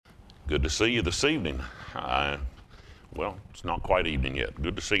Good to see you this evening. Well, it's not quite evening yet.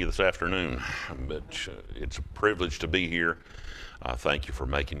 Good to see you this afternoon, but it's a privilege to be here. Thank you for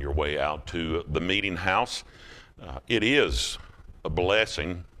making your way out to the meeting house. It is a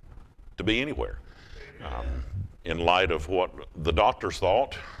blessing to be anywhere. In light of what the doctors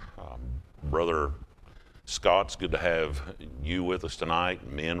thought, Brother Scott, it's good to have you with us tonight,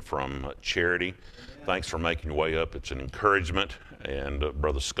 men from Charity. Thanks for making your way up. It's an encouragement. And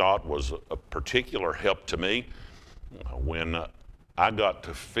Brother Scott was a particular help to me when I got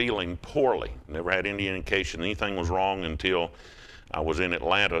to feeling poorly. Never had any indication anything was wrong until I was in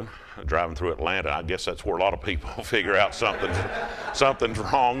Atlanta, driving through Atlanta. I guess that's where a lot of people figure out something's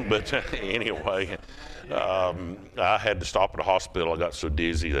wrong. But anyway, I had to stop at a hospital. I got so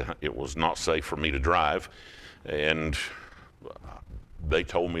dizzy that it was not safe for me to drive. And they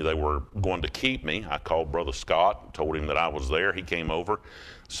told me they were going to keep me. I called Brother Scott, told him that I was there. He came over,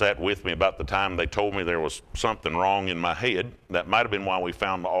 sat with me about the time they told me there was something wrong in my head. That might have been why we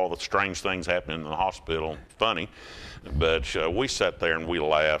found all the strange things happening in the hospital funny. But we sat there and we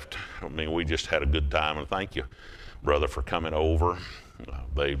laughed. I mean, we just had a good time. And thank you, brother, for coming over.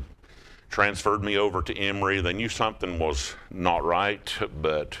 They transferred me over to Emory. They knew something was not right,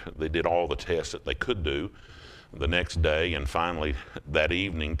 but they did all the tests that they could do the next day, and finally that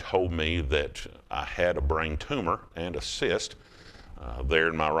evening told me that I had a brain tumor and a cyst there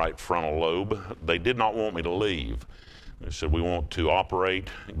in my right frontal lobe. They did not want me to leave. They said, we want to operate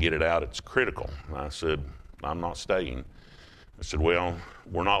and get it out. It's critical. And I said, I'm not staying. I said, well,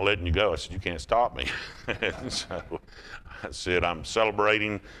 we're not letting you go. I said, you can't stop me. So I said, I'm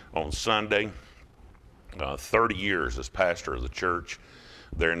celebrating on Sunday 30 years as pastor of the church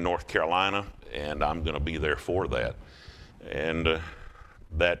there in North Carolina, and I'm going to be there for that. And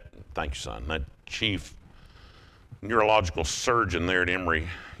thank you, son, that chief neurological surgeon there at Emory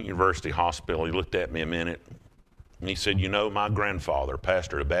University Hospital, he looked at me a minute, and he said, you know, my grandfather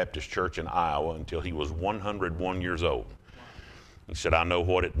pastored a Baptist church in Iowa until he was 101 years old. He said, I know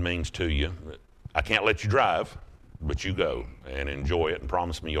what it means to you. I can't let you drive, but you go and enjoy it and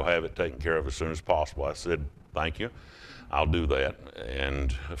promise me you'll have it taken care of as soon as possible. I said, thank you. I'll do that.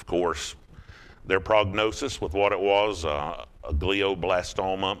 And of course, their prognosis with what it was, a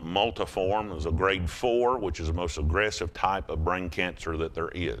glioblastoma multiforme, is a grade 4, which is the most aggressive type of brain cancer that there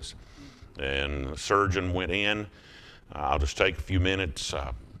is. And the surgeon went in. I'll just take a few minutes.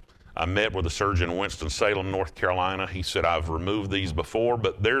 I met with a surgeon in Winston-Salem, North Carolina. He said, I've removed these before,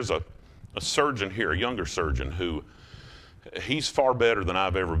 but there's a surgeon here, a younger surgeon, who he's far better than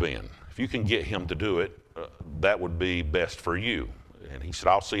I've ever been. If you can get him to do it, that would be best for you. And he said,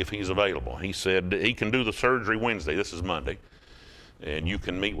 I'll see if he's available. He said, he can do the surgery Wednesday. This is Monday. And you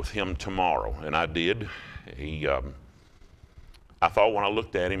can meet with him tomorrow. And I did. I thought when I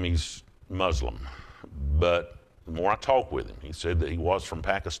looked at him, he's Muslim. But the more I talked with him, he said that he was from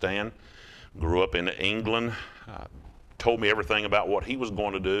Pakistan, grew up in England, told me everything about what he was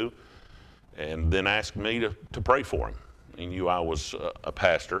going to do, and then asked me to pray for him. He knew I was a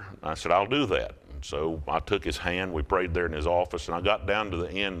pastor. I said, I'll do that. And so I took his hand. We prayed there in his office, and I got down to the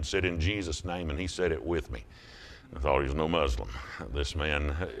end and said, in Jesus' name, and he said it with me. I thought he was no Muslim. This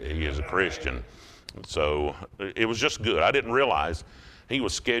man, he is a Christian. So it was just good. I didn't realize he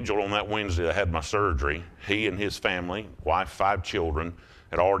was scheduled on that Wednesday. I had my surgery. He and his family, wife, 5 children,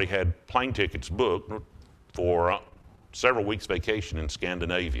 had already had plane tickets booked for several weeks vacation in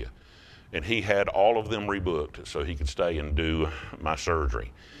Scandinavia. And he had all of them rebooked so he could stay and do my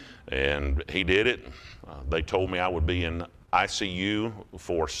surgery. And he did it. They told me I would be in ICU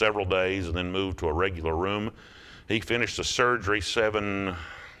for several days and then move to a regular room. He finished the surgery 7:30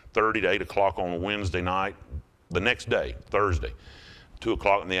 to 8 o'clock on a Wednesday night. The next day, Thursday, 2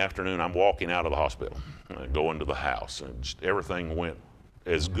 o'clock in the afternoon, I'm walking out of the hospital, going to the house. And just everything went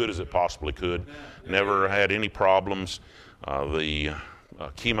as good as it possibly could. Never had any problems. The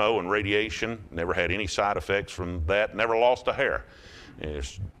chemo and radiation, never had any side effects from that, never lost a hair.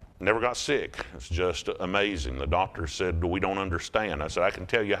 Never got sick. It's just amazing. The doctor said, we don't understand. I said, I can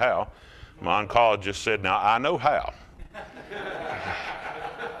tell you how. My oncologist said, now I know how.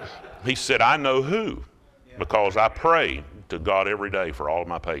 He said, I know who, because I pray to God every day for all of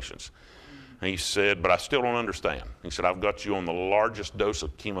my patients. He said, but I still don't understand. He said, I've got you on the largest dose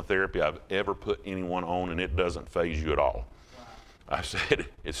of chemotherapy I've ever put anyone on, and it doesn't faze you at all. I said,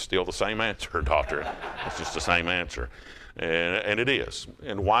 it's still the same answer, doctor. It's just the same answer. And it is.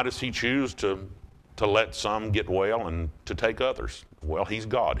 And why does he choose to let some get well and to take others? Well, he's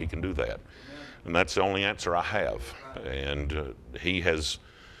God. He can do that. And that's the only answer I have. And he has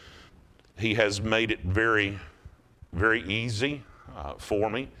made it very, very easy for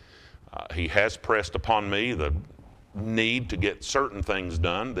me. He has pressed upon me the need to get certain things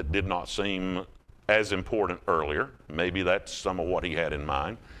done that did not seem as important earlier. Maybe that's some of what he had in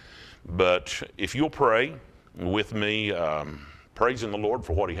mind. But if you'll pray with me, praising the Lord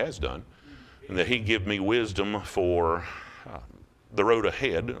for what he has done, and that he give me wisdom for the road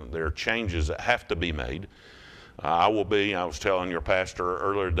ahead. There are changes that have to be made. I was telling your pastor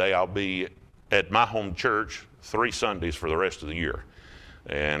earlier today, I'll be at my home church 3 Sundays for the rest of the year.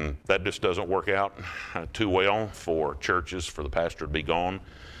 And that just doesn't work out too well for churches, for the pastor to be gone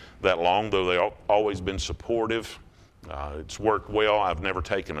that long, though they've always been supportive. It's worked well. I've never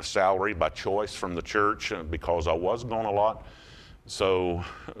taken a salary by choice from the church because I was gone a lot. So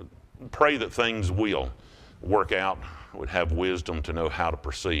pray that things will work out. Would have wisdom to know how to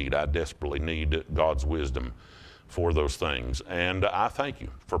proceed. I desperately need God's wisdom for those things. And I thank you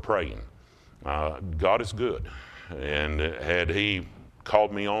for praying. God is good. And had he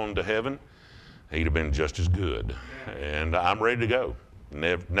called me on to heaven, he'd have been just as good. And I'm ready to go.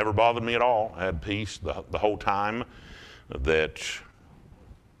 Never bothered me at all. I had peace the whole time that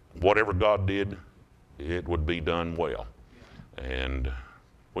whatever God did, it would be done well. And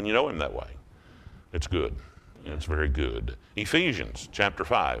when you know him that way, it's good. It's very good. Ephesians chapter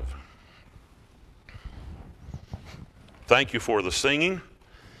 5. Thank you for the singing.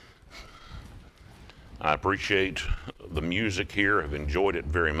 I appreciate the music here. I've enjoyed it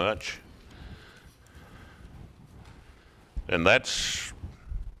very much. And that's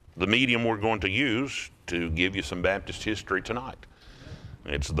the medium we're going to use to give you some Baptist history tonight.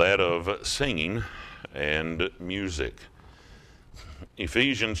 It's that of singing and music.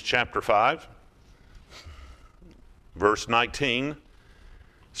 Ephesians chapter 5, verse 19.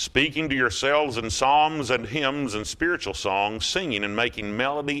 Speaking to yourselves in psalms and hymns and spiritual songs, singing and making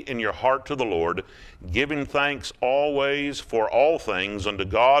melody in your heart to the Lord, giving thanks always for all things unto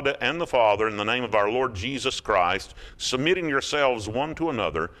God and the Father in the name of our Lord Jesus Christ, submitting yourselves one to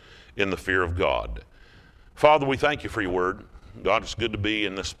another in the fear of God. Father, we thank you for your word. God, it's good to be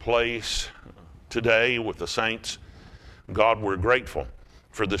in this place today with the saints. God, we're grateful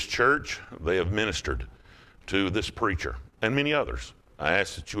for this church. They have ministered to this preacher and many others. I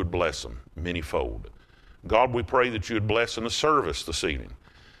ask that you would bless them manyfold. God, we pray that you would bless in the service this evening.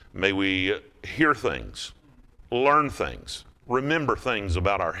 May we hear things, learn things, remember things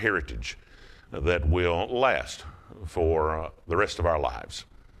about our heritage that will last for the rest of our lives.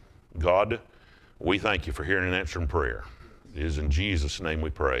 God, we thank you for hearing and answering prayer. It is in Jesus' name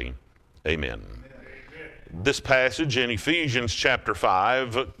we pray. Amen. This passage in Ephesians chapter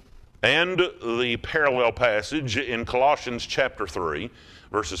 5 and the parallel passage in Colossians chapter 3,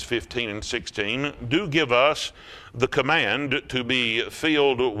 verses 15 and 16, do give us the command to be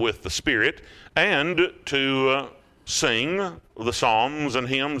filled with the Spirit and to sing the psalms and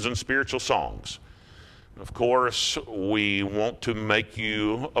hymns and spiritual songs. Of course, we want to make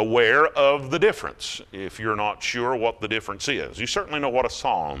you aware of the difference if you're not sure what the difference is. You certainly know what a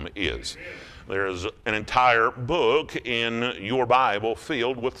psalm is. There's an entire book in your Bible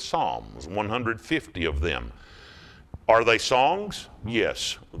filled with psalms, 150 of them. Are they songs?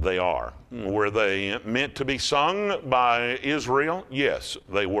 Yes, they are. Were they meant to be sung by Israel? Yes,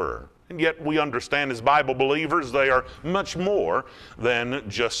 they were. And yet we understand as Bible believers they are much more than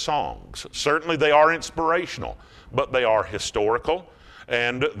just songs. Certainly they are inspirational, but they are historical,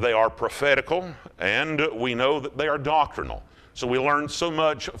 and they are prophetical, and we know that they are doctrinal. So we learn so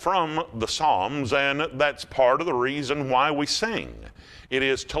much from the Psalms, and that's part of the reason why we sing. It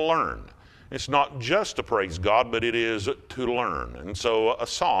is to learn. It's not just to praise God, but it is to learn. And so a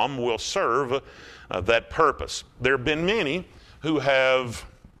psalm will serve that purpose. There have been many who have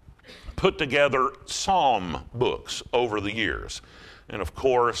put together psalm books over the years. And of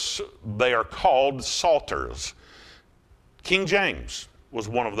course, they are called psalters. King James was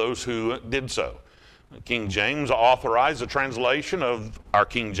one of those who did so. King James authorized the translation of our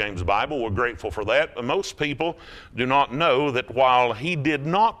King James Bible. We're grateful for that. Most people do not know that while he did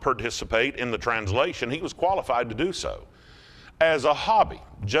not participate in the translation, he was qualified to do so. As a hobby,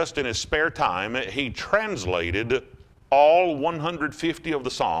 just in his spare time, he translated all 150 of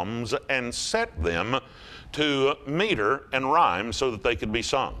the Psalms and set them to meter and rhyme so that they could be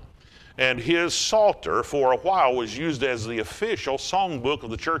sung. And his Psalter for a while was used as the official songbook of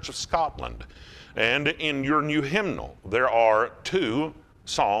the Church of Scotland. And in your new hymnal, there are 2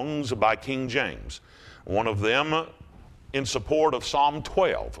 songs by King James. One of them in support of Psalm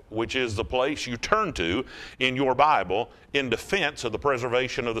 12, which is the place you turn to in your Bible in defense of the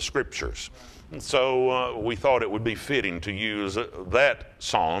preservation of the Scriptures. So we thought it would be fitting to use that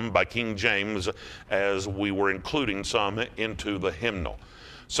psalm by King James as we were including some into the hymnal.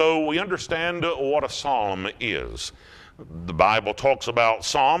 So we understand what a psalm is. The Bible talks about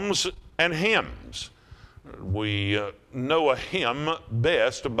psalms and hymns. We know a hymn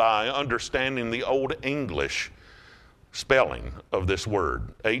best by understanding the Old English spelling of this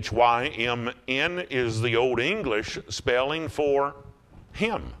word. H-Y-M-N is the Old English spelling for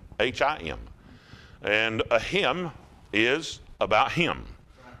hymn, H-I-M. And a hymn is about Him.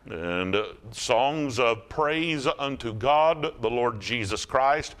 And songs of praise unto God, the Lord Jesus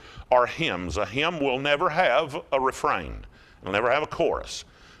Christ, are hymns. A hymn will never have a refrain. It'll never have a chorus.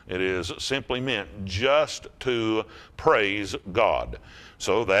 It is simply meant just to praise God.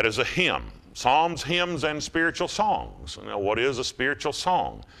 So that is a hymn. Psalms, hymns, and spiritual songs. Now, what is a spiritual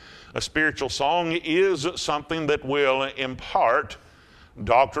song? A spiritual song is something that will impart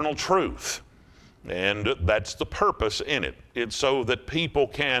doctrinal truth. And that's the purpose in it. It's so that people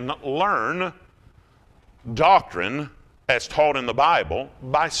can learn doctrine as taught in the Bible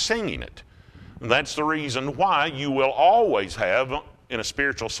by singing it. And that's the reason why you will always have in a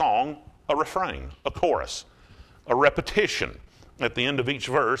spiritual song a refrain, a chorus, a repetition at the end of each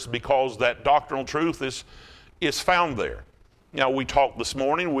verse, because that doctrinal truth is found there. Now, we talked this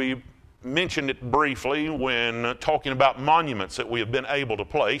morning, we mentioned it briefly when talking about monuments that we have been able to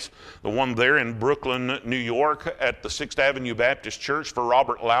place. The one there in Brooklyn, New York at the 6th Avenue Baptist Church for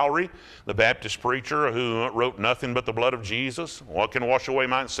Robert Lowry, the Baptist preacher who wrote Nothing But the Blood of Jesus. What can wash away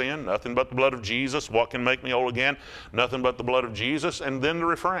my sin? Nothing but the blood of Jesus. What can make me whole again? Nothing but the blood of Jesus. And then the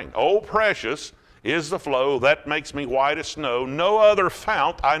refrain, oh precious is the flow that makes me white as snow. No other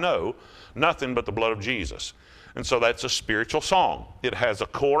fount I know, nothing but the blood of Jesus. And so that's a spiritual song. It has a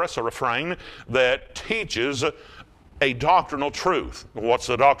chorus, a refrain that teaches a doctrinal truth. What's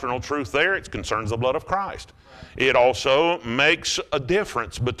the doctrinal truth there? It concerns the blood of Christ. It also makes a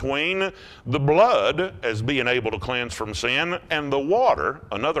difference between the blood as being able to cleanse from sin and the water,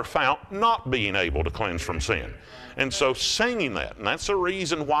 another fount, not being able to cleanse from sin. And so singing that, and that's the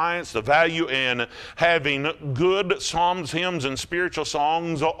reason why it's the value in having good psalms, hymns, and spiritual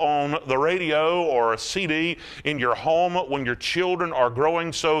songs on the radio or a CD in your home when your children are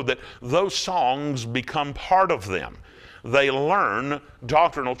growing, so that those songs become part of them. They learn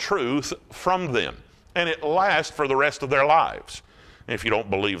doctrinal truth from them, and it lasts for the rest of their lives. If you don't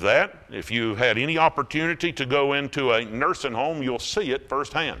believe that, if you've had any opportunity to go into a nursing home, you'll see it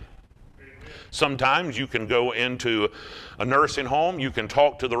firsthand. Sometimes you can go into a nursing home, you can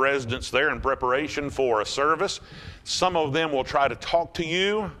talk to the residents there in preparation for a service. Some of them will try to talk to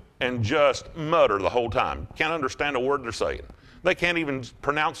you and just mutter the whole time. Can't understand a word they're saying. They can't even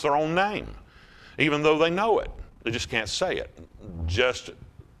pronounce their own name, even though they know it. They just can't say it.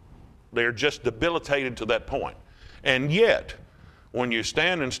 They're just debilitated to that point. And yet, when you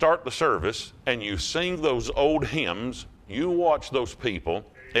stand and start the service and you sing those old hymns, you watch those people.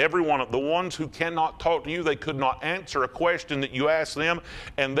 Every one of the ones who cannot talk to you, they could not answer a question that you ask them,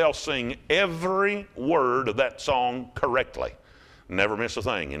 and they'll sing every word of that song correctly. Never miss a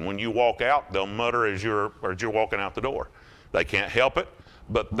thing. And when you walk out, they'll mutter as you're walking out the door. They can't help it,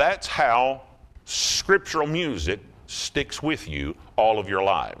 but that's how scriptural music sticks with you all of your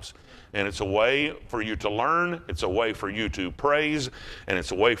lives. And it's a way for you to learn, it's a way for you to praise, and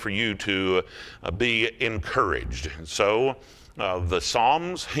it's a way for you to be encouraged. So the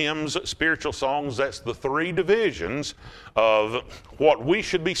psalms, hymns, spiritual songs, that's the three divisions of what we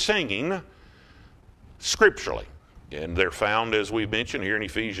should be singing scripturally. And they're found, as we mentioned, here in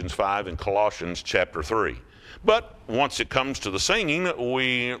Ephesians 5 and Colossians chapter 3. But once it comes to the singing,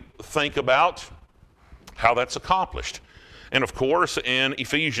 we think about how that's accomplished. And of course, in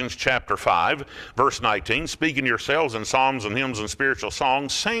Ephesians chapter 5, verse 19, speaking to yourselves in psalms and hymns and spiritual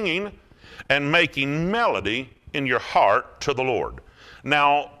songs, singing and making melody in your heart to the Lord.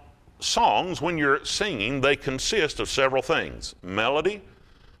 Now, songs, when you're singing, they consist of several things: melody,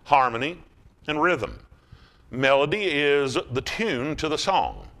 harmony, and rhythm. Melody is the tune to the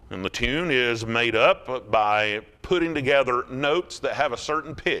song, and the tune is made up by putting together notes that have a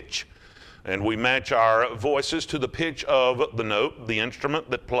certain pitch. And we match our voices to the pitch of the note. The instrument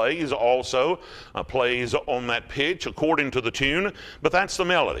that plays also plays on that pitch according to the tune, but that's the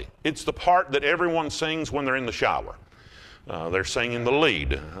melody. It's the part that everyone sings when they're in the shower. They're singing the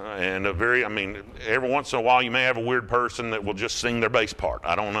lead, and every once in a while you may have a weird person that will just sing their bass part.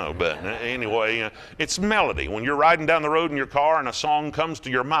 I don't know, but anyway, it's melody. When you're riding down the road in your car and a song comes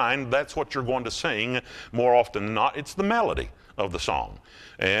to your mind, that's what you're going to sing more often than not. It's the melody of the song,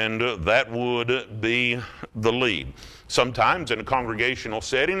 and that would be the lead. Sometimes in a congregational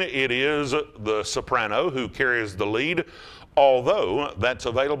setting, it is the soprano who carries the lead, although that's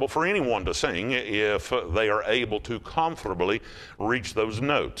available for anyone to sing if they are able to comfortably reach those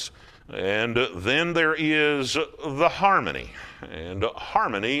notes. And then there is the harmony. And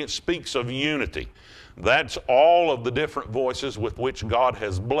harmony speaks of unity. That's all of the different voices with which God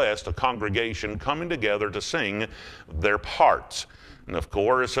has blessed a congregation coming together to sing their parts. And of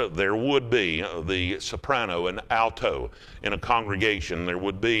course, there would be the soprano and alto in a congregation. There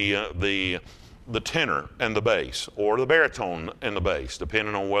would be the tenor and the bass, or the baritone and the bass,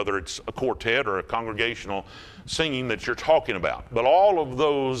 depending on whether it's a quartet or a congregational singing that you're talking about. But all of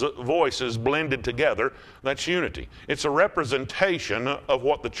those voices blended together, that's unity. It's a representation of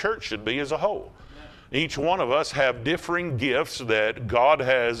what the church should be as a whole. Each one of us have differing gifts that God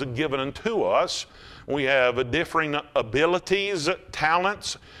has given unto us. We have differing abilities,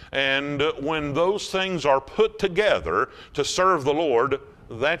 talents, and when those things are put together to serve the Lord,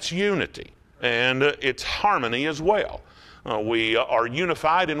 that's unity. And it's harmony as well. We are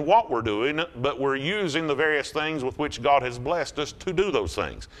unified in what we're doing, but we're using the various things with which God has blessed us to do those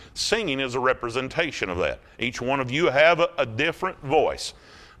things. Singing is a representation of that. Each one of you have a different voice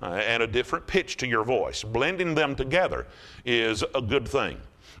and a different pitch to your voice. Blending them together is a good thing.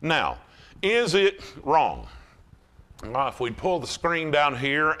 Now, is it wrong? If we'd pull the screen down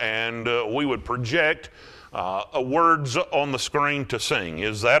here and we would project words on the screen to sing,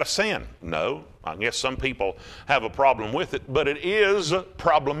 is that a sin? No. I guess some people have a problem with it, but it is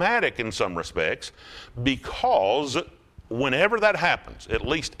problematic in some respects, because whenever that happens, at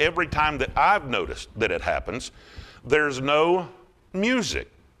least every time that I've noticed that it happens, there's no music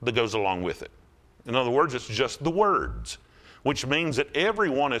that goes along with it. In other words, it's just the words, which means that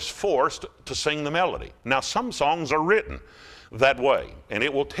everyone is forced to sing the melody. Now, some songs are written that way, and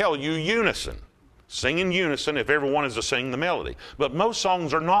it will tell you unison. Sing in unison if everyone is to sing the melody. But most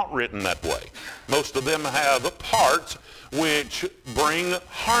songs are not written that way. Most of them have parts which bring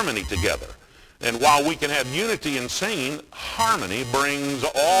harmony together. And while we can have unity in singing, harmony brings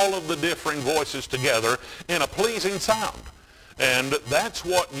all of the differing voices together in a pleasing sound. And that's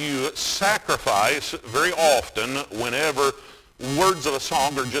what you sacrifice very often whenever words of a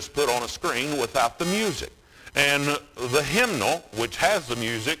song are just put on a screen without the music. And the hymnal, which has the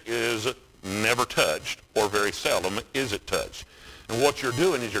music, is never touched, or very seldom is it touched. And what you're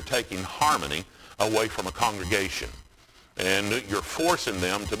doing is you're taking harmony away from a congregation. And you're forcing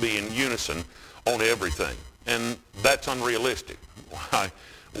them to be in unison on everything. And that's unrealistic.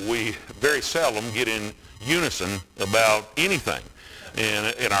 We very seldom get in unison about anything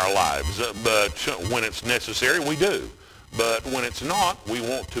in our lives. But when it's necessary, we do. But when it's not, we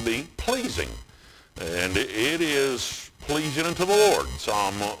want to be pleasing. And it is pleasing unto the Lord,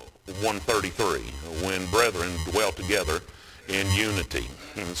 Psalm 133, when brethren dwell together in unity.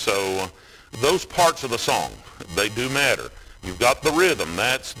 And so those parts of the song, they do matter. You've got the rhythm,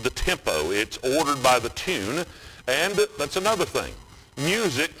 that's the tempo. It's ordered by the tune, and that's another thing.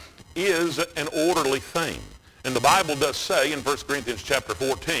 Music is an orderly thing. And the Bible does say in 1 Corinthians chapter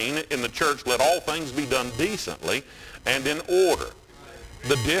 14, in the church, let all things be done decently and in order.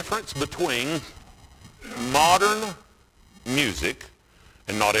 The difference between modern music,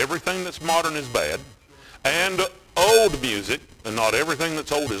 and not everything that's modern is bad, and old music, and not everything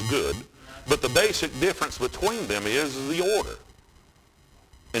that's old is good, but the basic difference between them is the order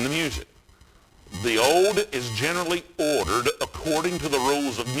in the music. The old is generally ordered according to the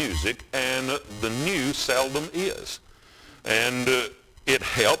rules of music, and the new seldom is. And it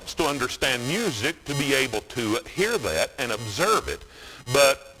helps to understand music to be able to hear that and observe it,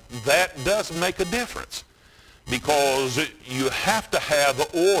 but that does make a difference, because you have to have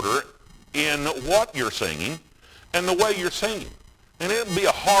order in what you're singing and the way you're singing. And it would be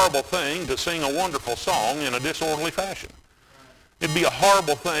a horrible thing to sing a wonderful song in a disorderly fashion. It'd be a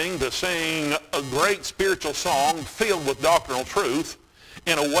horrible thing to sing a great spiritual song filled with doctrinal truth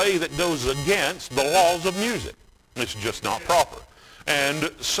in a way that goes against the laws of music. It's just not proper.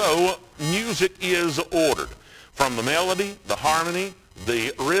 And so music is ordered from the melody, the harmony,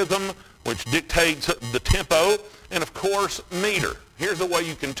 the rhythm, which dictates the tempo, and of course meter. Here's the way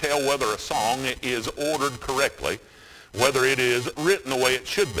you can tell whether a song is ordered correctly, whether it is written the way it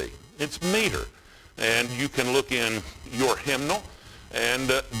should be. It's meter. And you can look in your hymnal,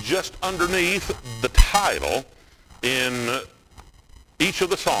 and just underneath the title in each of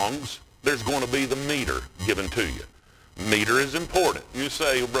the songs, there's going to be the meter given to you. Meter is important. You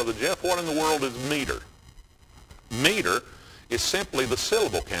say, well, Brother Jeff, what in the world is meter? Meter is simply the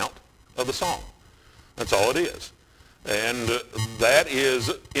syllable count of the song. That's all it is. And that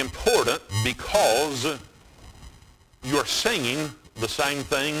is important because you're singing the same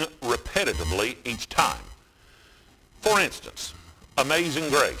thing repetitively each time. For instance, Amazing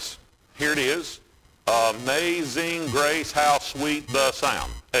Grace. Here it is. Amazing grace, how sweet the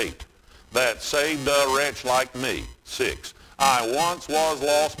sound. 8. That saved a wretch like me. 6. I once was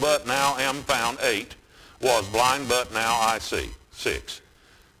lost, but now am found. 8. Was blind, but now I see. 6.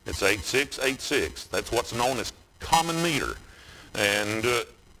 It's 8-6, 8-6. That's what's known as common meter. And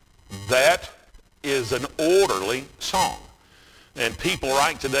that is an orderly song. And people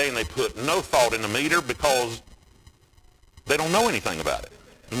write today and they put no thought in the meter because they don't know anything about it.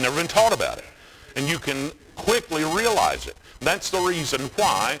 They've never been taught about it. And you can quickly realize it. That's the reason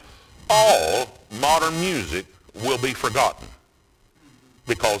why all modern music will be forgotten.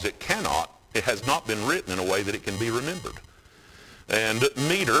 Because it has not been written in a way that it can be remembered. And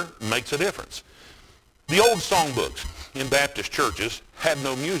meter makes a difference. The old songbooks in Baptist churches had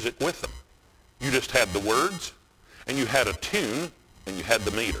no music with them. You just had the words, and you had a tune, and you had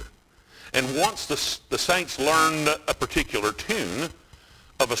the meter. And once the saints learned a particular tune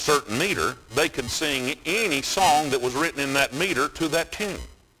of a certain meter, they could sing any song that was written in that meter to that tune.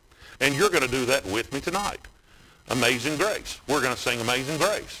 And you're going to do that with me tonight. Amazing Grace. We're going to sing Amazing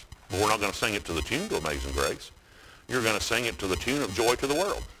Grace. But we're not going to sing it to the tune to Amazing Grace. You're going to sing it to the tune of Joy to the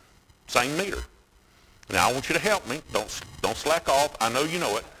World. Same meter. Now I want you to help me. Don't slack off. I know you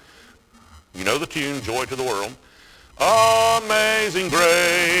know it. You know the tune, Joy to the World. Amazing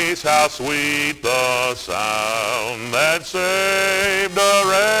grace, how sweet the sound that saved a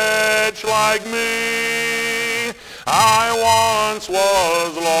wretch like me. I once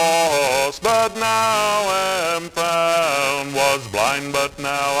was lost, but now am found. Was blind, but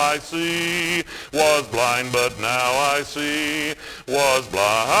now I see. Was blind, but now I see. Was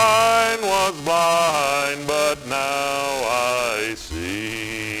blind, but now I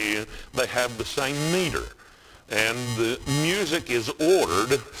see. They have the same meter. And the music is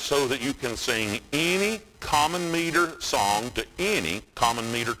ordered so that you can sing any common meter song to any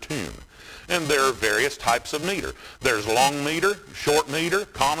common meter tune. And there are various types of meter. There's long meter, short meter,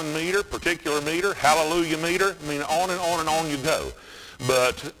 common meter, particular meter, hallelujah meter. I mean, on and on and on you go.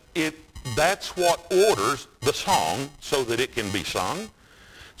 But that's what orders the song so that it can be sung,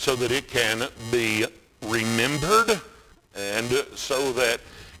 so that it can be remembered, and so that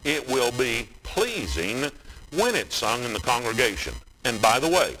it will be pleasing when it's sung in the congregation. And by the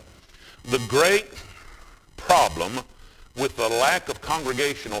way, the great problem with the lack of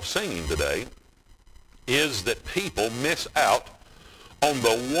congregational singing today is that people miss out on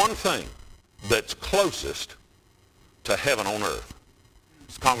the one thing that's closest to heaven on earth.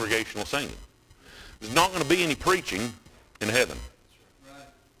 It's congregational singing. There's not going to be any preaching in heaven.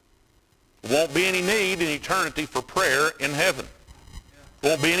 There won't be any need in eternity for prayer in heaven.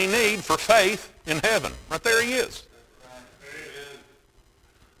 There won't be any need for faith in heaven. Right there he is.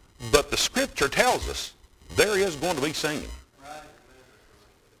 But the scripture tells us there is going to be singing.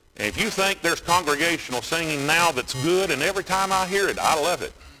 And if you think there's congregational singing now that's good, and every time I hear it, I love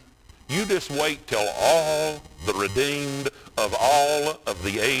it, you just wait till all the redeemed of all of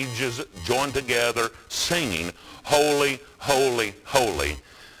the ages join together singing, holy, holy, holy,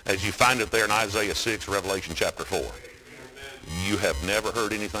 as you find it there in Isaiah 6, Revelation chapter 4. You have never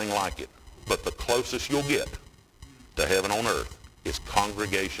heard anything like it. But the closest you'll get to heaven on earth is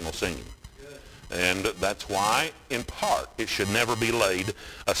congregational singing. And that's why, in part, it should never be laid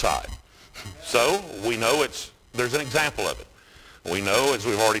aside. So we know there's an example of it. We know, as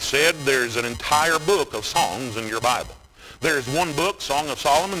we've already said, there's an entire book of songs in your Bible. There's one book, Song of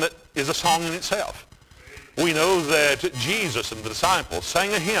Solomon, that is a song in itself. We know that Jesus and the disciples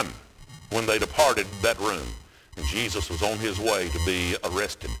sang a hymn when they departed that room. And Jesus was on his way to be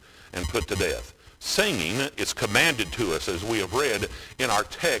arrested and put to death. Singing is commanded to us, as we have read in our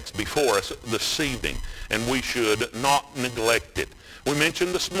text before us this evening, and we should not neglect it. We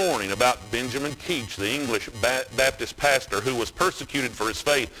mentioned this morning about Benjamin Keach, the English Baptist pastor who was persecuted for his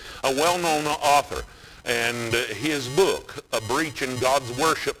faith, a well-known author, and his book, A Breach in God's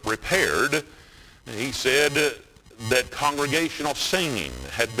Worship Repaired, he said that congregational singing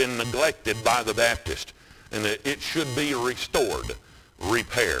had been neglected by the Baptist, and that it should be restored,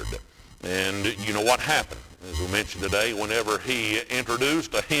 repaired. And you know what happened, as we mentioned today, whenever he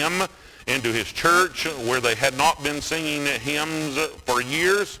introduced a hymn into his church where they had not been singing hymns for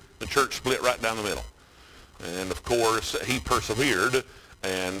years, the church split right down the middle. And of course, he persevered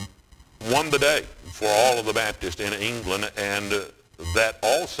and won the day for all of the Baptists in England, and that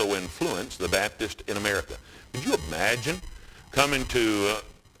also influenced the Baptists in America. Could you imagine coming to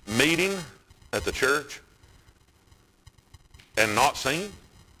a meeting at the church and not singing?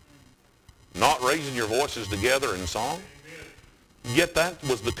 Not raising your voices together in song? Yet that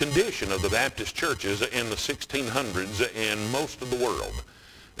was the condition of the Baptist churches in the 1600s in most of the world.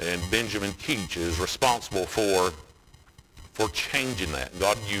 And Benjamin Keach is responsible for changing that.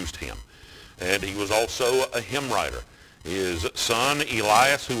 God used him. And he was also a hymn writer. His son,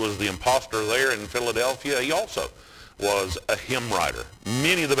 Elias, who was the imposter there in Philadelphia, he also was a hymn writer.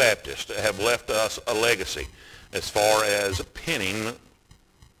 Many of the Baptists have left us a legacy as far as penning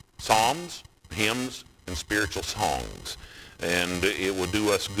psalms, hymns, and spiritual songs. And it would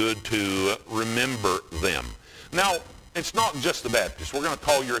do us good to remember them. Now, it's not just the Baptists. We're going to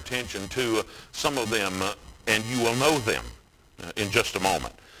call your attention to some of them, and you will know them in just a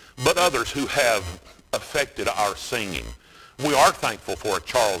moment. But others who have affected our singing. We are thankful for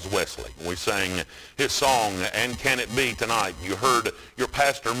Charles Wesley. We sang his song, "And Can It Be Tonight?" You heard your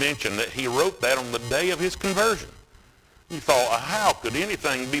pastor mention that he wrote that on the day of his conversion. You thought, how could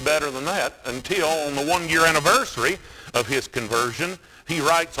anything be better than that? Until on the 1-year anniversary of his conversion, he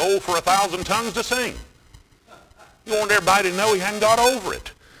writes, "Oh, for 1,000 tongues to sing." You want everybody to know he hadn't got over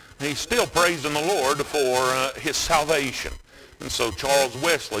it. He's still praising the Lord for his salvation. And so Charles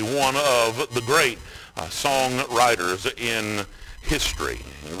Wesley, one of the great songwriters in history,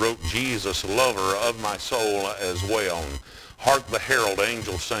 he wrote "Jesus, Lover of My Soul" as well. And "Hark the Herald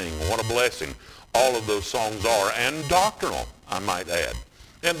Angels Sing." What a blessing all of those songs are, and doctrinal, I might add.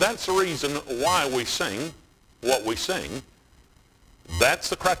 And that's the reason why we sing what we sing. That's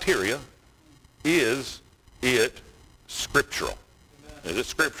the criteria. Is it scriptural? Is it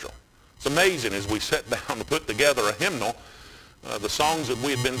scriptural? It's amazing as we sat down to put together a hymnal, the songs that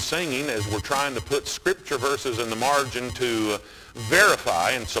we had been singing, as we're trying to put scripture verses in the margin to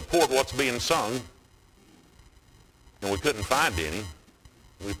verify and support what's being sung, and we couldn't find any.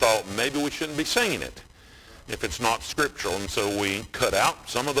 We thought maybe we shouldn't be singing it if it's not scriptural, and so we cut out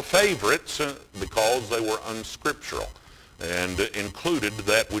some of the favorites because they were unscriptural and included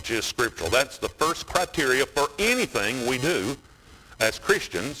that which is scriptural. That's the first criteria for anything we do as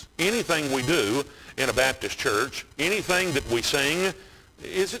Christians, anything we do in a Baptist church, anything that we sing,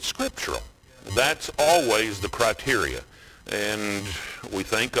 is it scriptural? That's always the criteria. And we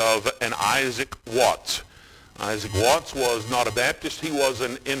think of an Isaac Watts. Isaac Watts was not a Baptist. He was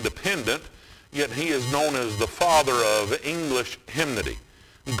an independent, yet he is known as the father of English hymnody.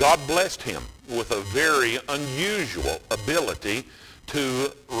 God blessed him with a very unusual ability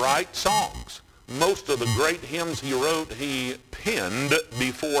to write songs. Most of the great hymns he wrote, he penned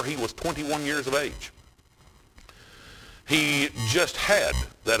before he was 21 years of age. He just had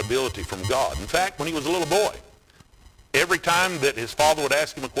that ability from God. In fact, when he was a little boy, every time that his father would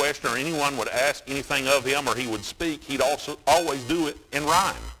ask him a question or anyone would ask anything of him or he would speak, he'd also always do it in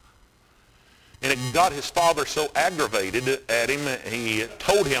rhyme. And it got his father so aggravated at him, he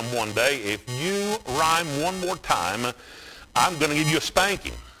told him one day, "If you rhyme one more time, I'm going to give you a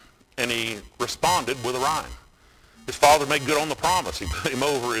spanking." And he responded with a rhyme. His father made good on the promise. He put him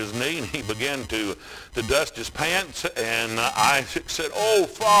over his knee and he began to dust his pants. And Isaac said, "Oh,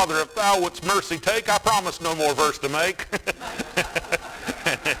 Father, if thou wouldst mercy take, I promise no more verse to make."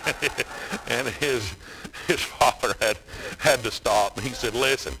 And his father had to stop. He said,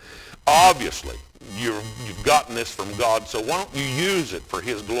 "Listen, obviously you've gotten this from God, so why don't you use it for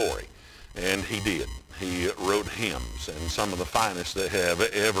his glory?" And he did. He wrote hymns, and some of the finest that have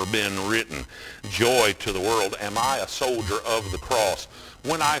ever been written. "Joy to the world, am I a soldier of the cross?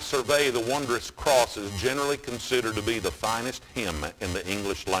 When I survey the wondrous cross," is generally considered to be the finest hymn in the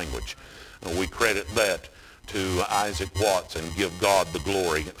English language. And we credit that to Isaac Watts and give God the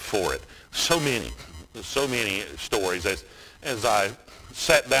glory for it. So many stories. As I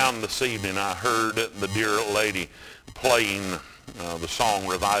sat down this evening, I heard the dear lady playing the song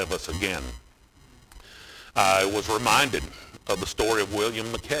 "Revive Us Again." I was reminded of the story of William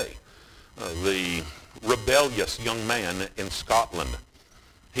Mackay, the rebellious young man in Scotland.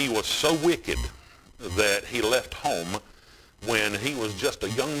 He was so wicked that he left home when he was just a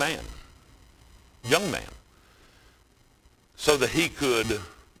young man, so that he could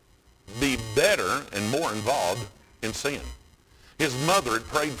be better and more involved in sin. His mother had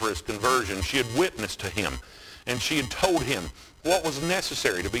prayed for his conversion. She had witnessed to him, and she had told him what was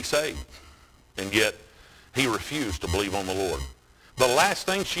necessary to be saved. And yet, he refused to believe on the Lord. The last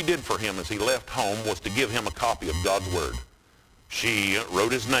thing she did for him as he left home was to give him a copy of God's Word. She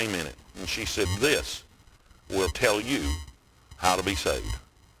wrote his name in it, and she said, "This will tell you how to be saved."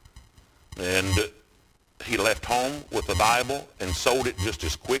 And he left home with the Bible and sold it just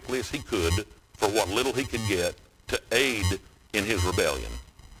as quickly as he could for what little he could get to aid in his rebellion.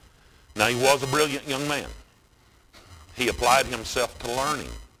 Now, he was a brilliant young man. He applied himself to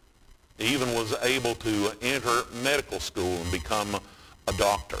learning. even was able to enter medical school and become a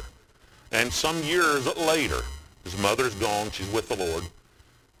doctor. And some years later, his mother's gone, she's with the Lord,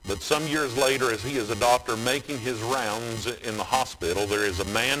 but some years later, as he is a doctor making his rounds in the hospital, there is a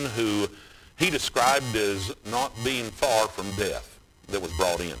man who he described as not being far from death that was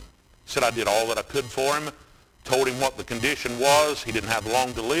brought in. He said, I did all that I could for him, told him what the condition was, he didn't have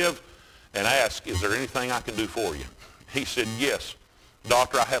long to live, and asked, is there anything I can do for you? He said, yes,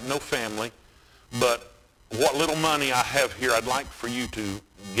 doctor, I have no family, but what little money I have here, I'd like for you to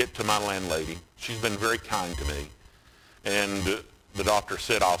get to my landlady. She's been very kind to me. And the doctor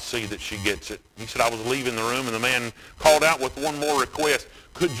said, I'll see that she gets it. He said, I was leaving the room, and the man called out with one more request.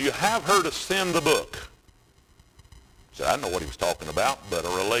 Could you have her to send the book? I said, I didn't know what he was talking about, but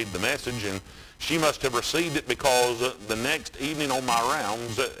I relayed the message, and she must have received it because the next evening on my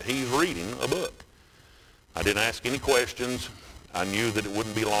rounds, he's reading a book. I didn't ask any questions. I knew that it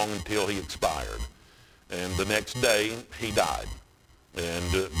wouldn't be long until he expired. And the next day, he died.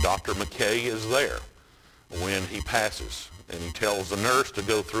 And Dr. McKay is there when he passes. And he tells the nurse to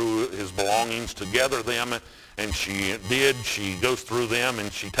go through his belongings to gather them, and she did. She goes through them,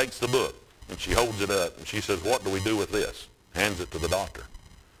 and she takes the book, and she holds it up, and she says, what do we do with this? Hands it to the doctor.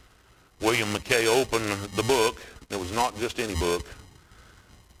 William McKay opened the book. It was not just any book.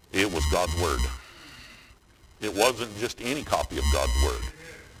 It was God's Word. It wasn't just any copy of God's Word.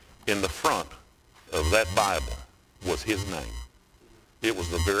 In the front of that Bible was his name. It was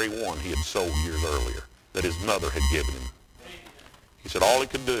the very one he had sold years earlier that his mother had given him. He said all he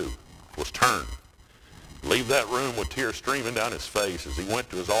could do was turn, leave that room with tears streaming down his face as he went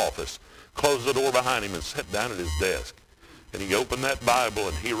to his office, closed the door behind him, and sat down at his desk. And he opened that Bible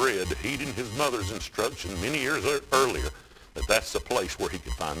and he read, heeding his mother's instruction many years earlier, that that's the place where he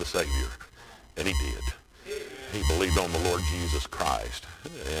could find the Savior. And he did. He believed on the Lord Jesus Christ.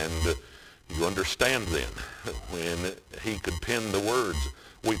 And you understand then, when he could pen the words,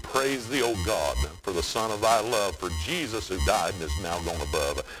 we praise thee, O God, for the Son of thy love, for Jesus who died and is now gone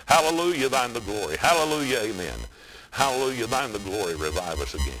above. Hallelujah, thine the glory. Hallelujah, amen. Hallelujah, thine the glory. Revive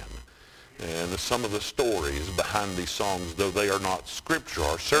us again. And some of the stories behind these songs, though they are not Scripture,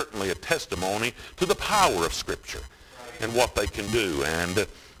 are certainly a testimony to the power of Scripture and what they can do. And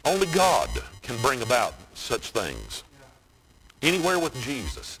only God can bring about such things. Anywhere with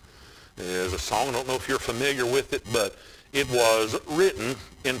Jesus is a song. I don't know if you're familiar with it, but it was written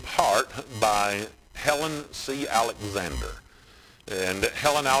in part by Helen C. Alexander. And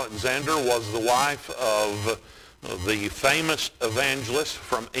Helen Alexander was the wife of the famous evangelist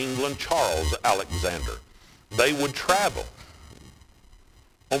from England, Charles Alexander. They would travel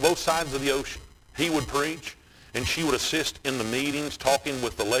on both sides of the ocean. He would preach, and she would assist in the meetings, talking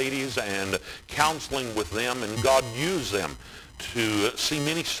with the ladies and counseling with them, and God used them to see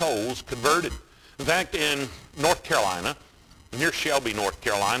many souls converted. In fact, in North Carolina, near Shelby, North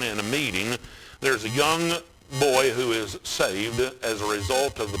Carolina, in a meeting, there's a young boy who is saved as a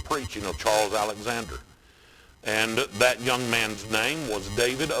result of the preaching of Charles Alexander. And that young man's name was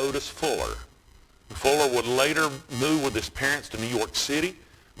David Otis Fuller. Fuller would later move with his parents to New York City.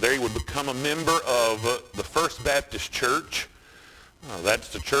 There he would become a member of the First Baptist Church. That's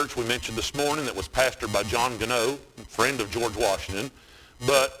the church we mentioned this morning that was pastored by John Gannot, friend of George Washington.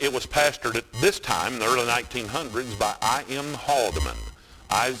 But it was pastored at this time, in the early 1900s, by I.M. Haldeman,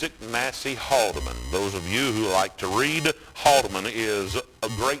 Isaac Massey Haldeman. Those of you who like to read, Haldeman is a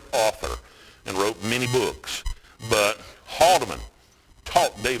great author and wrote many books. But Haldeman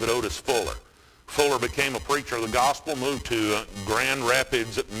taught David Otis Fuller. Fuller became a preacher of the gospel, moved to Grand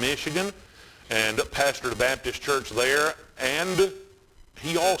Rapids, Michigan, and pastored a Baptist church there, and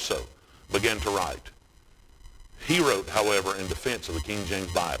he also began to write. He wrote, however, in defense of the King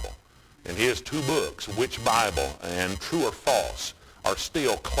James Bible. And his two books, Which Bible and True or False, are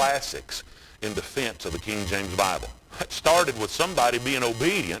still classics in defense of the King James Bible. It started with somebody being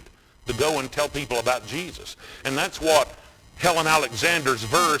obedient to go and tell people about Jesus. And that's what Helen Alexander's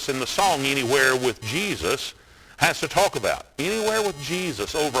verse in the song, Anywhere with Jesus, has to talk about. Anywhere with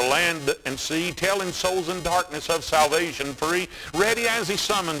Jesus, over land and sea, telling souls in darkness of salvation free, ready as he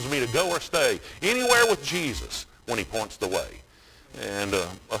summons me to go or stay. Anywhere with Jesus when he points the way. And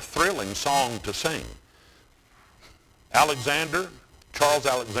a thrilling song to sing. Charles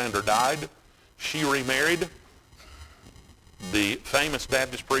Alexander died. She remarried the famous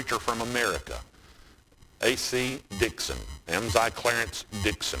Baptist preacher from America, A.C. Dixon, Amzi Clarence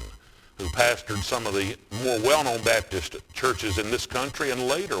Dixon, who pastored some of the more well-known Baptist churches in this country and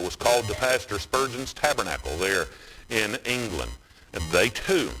later was called to pastor Spurgeon's Tabernacle there in England. And they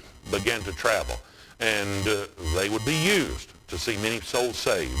too began to travel. And they would be used to see many souls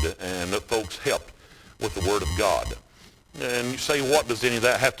saved and folks helped with the Word of God. And you say, what does any of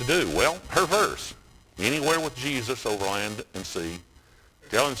that have to do? Well, her verse, anywhere with Jesus over land and sea,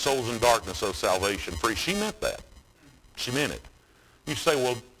 telling souls in darkness of salvation free. She meant that. She meant it. You say,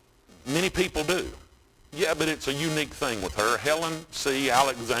 well, many people do. Yeah, but it's a unique thing with her. Helen C.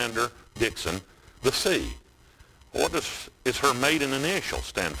 Alexander Dixon, the C. What is her maiden initial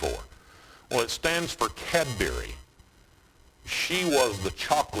stand for? Well, it stands for Cadbury. She was the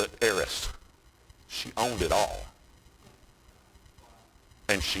chocolate heiress. She owned it all.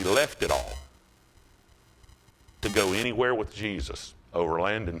 And she left it all to go anywhere with Jesus over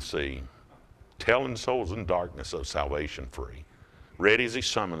land and sea, telling souls in darkness of salvation free, ready as he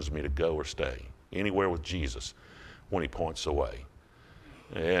summons me to go or stay, anywhere with Jesus when he points the way.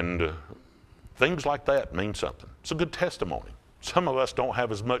 And things like that mean something. It's a good testimony. Some of us don't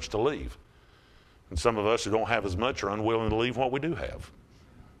have as much to leave. And some of us who don't have as much are unwilling to leave what we do have.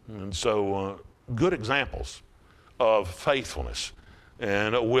 And so good examples of faithfulness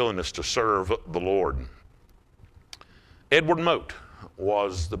and a willingness to serve the Lord. Edward Mote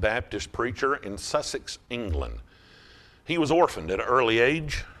was the Baptist preacher in Sussex, England. He was orphaned at an early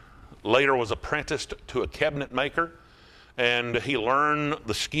age, later was apprenticed to a cabinet maker, and he learned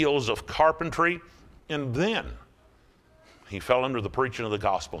the skills of carpentry, and then he fell under the preaching of the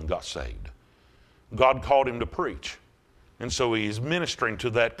gospel and got saved. God called him to preach, and so he's ministering to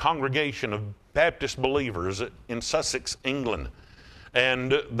that congregation of Baptist believers in Sussex, England,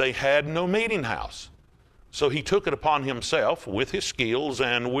 and they had no meeting house. So he took it upon himself with his skills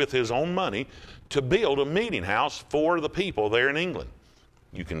and with his own money to build a meeting house for the people there in England.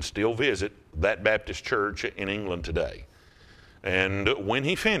 You can still visit that Baptist church in England today. And when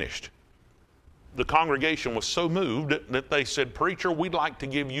he finished, the congregation was so moved that they said, "Preacher, we'd like to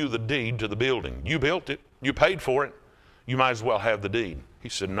give you the deed to the building. You built it, you paid for it, you might as well have the deed." He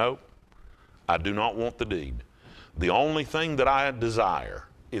said, "No, I do not want the deed. The only thing that I desire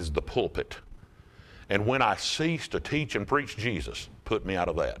is the pulpit. And when I cease to teach and preach Jesus, put me out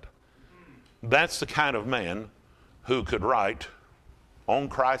of that." That's the kind of man who could write, "On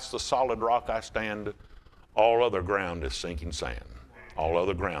Christ the solid rock I stand, all other ground is sinking sand." All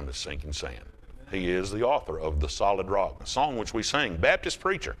other ground is sinking sand. He is the author of The Solid Rock, a song which we sing, Baptist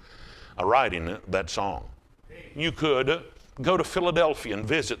preacher, writing that song. You could go to Philadelphia and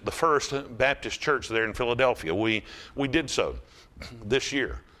visit the First Baptist Church there in Philadelphia. We did so this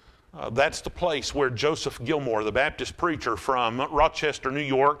year. That's the place where Joseph Gilmore, the Baptist preacher from Rochester, New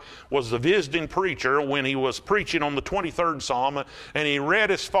York, was the visiting preacher when he was preaching on the 23rd Psalm, and he read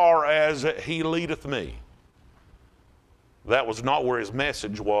as far as "He leadeth me." That was not where his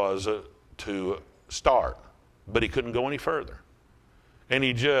message was to start, but he couldn't go any further. And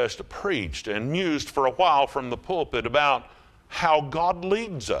he just preached and mused for a while from the pulpit about how God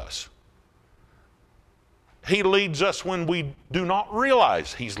leads us. He leads us when we do not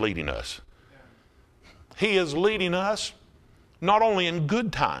realize he's leading us. He is leading us not only in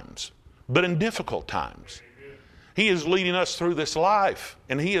good times, but in difficult times. He is leading us through this life,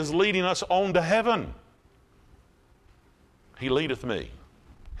 and he is leading us on to heaven. He leadeth me.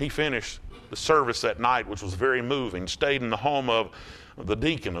 He finished the service that night, which was very moving, stayed in the home of the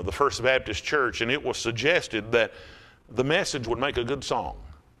deacon of the First Baptist Church, and it was suggested that the message would make a good song.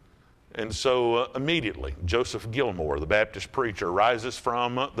 And so immediately, Joseph Gilmore, the Baptist preacher, rises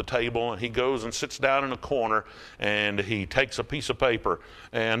from the table, and he goes and sits down in a corner, and he takes a piece of paper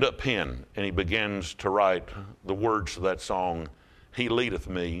and a pen, and he begins to write the words to that song, "He leadeth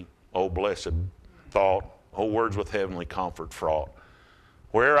me, O blessed thought, O words with heavenly comfort fraught.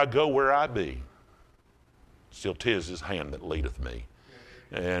 Where I go, where I be, still 'tis his hand that leadeth me."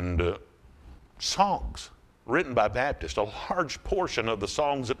 And songs written by Baptists, a large portion of the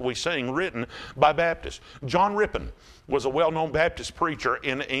songs that we sing written by Baptists. John Rippon was a well-known Baptist preacher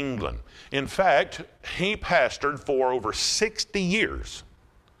in England. In fact, he pastored for over 60 years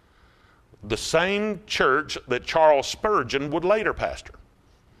the same church that Charles Spurgeon would later pastor.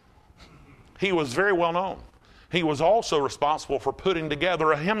 He was very well known. He was also responsible for putting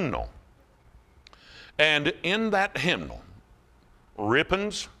together a hymnal. And in that hymnal,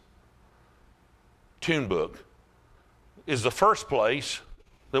 Rippon's tune book is the first place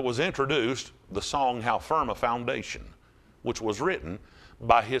that was introduced the song "How Firm a Foundation," which was written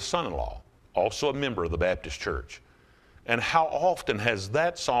by his son-in-law, also a member of the Baptist church. And how often has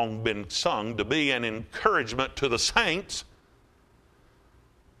that song been sung to be an encouragement to the saints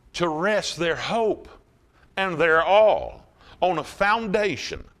to rest their hope and their all on a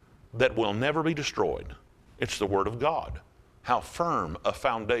foundation that will never be destroyed. It's the Word of God. How firm a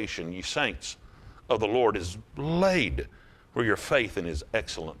foundation, ye saints of the Lord, is laid for your faith in his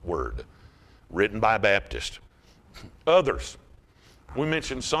excellent word. Written by a Baptist. Others, we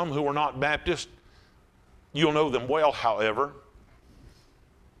mentioned some who were not Baptist. You'll know them well, however.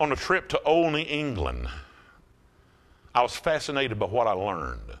 On a trip to Olney, England, I was fascinated by what I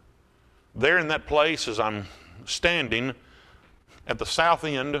learned. There in that place, as I'm standing at the south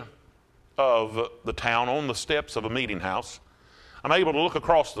end of the town on the steps of a meeting house, I'm able to look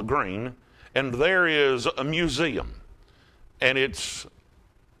across the green, and there is a museum. And it's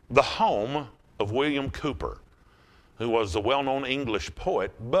the home of William Cowper, who was a well-known English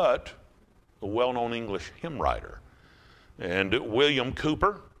poet, but a well-known English hymn writer. And William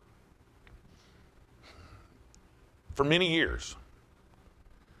Cowper, for many years,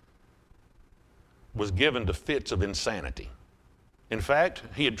 was given to fits of insanity. In fact,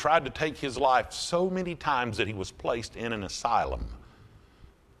 he had tried to take his life so many times that he was placed in an asylum,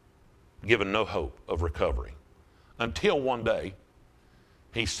 given no hope of recovery. Until one day,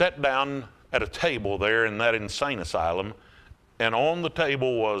 he sat down at a table there in that insane asylum, and on the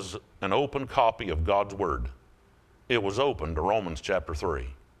table was an open copy of God's Word. It was open to Romans chapter 3.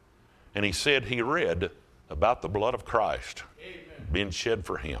 And he said he read about the blood of Christ being shed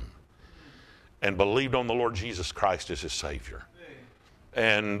for him, and believed on the Lord Jesus Christ as his Savior.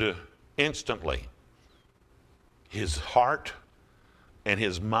 And instantly, his heart and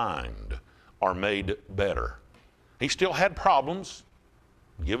his mind are made better. He still had problems,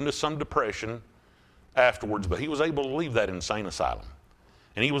 given to some depression afterwards, but he was able to leave that insane asylum.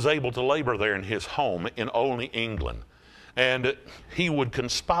 And he was able to labor there in his home in Olney, England. And he would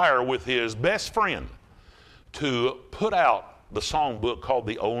conspire with his best friend to put out the songbook called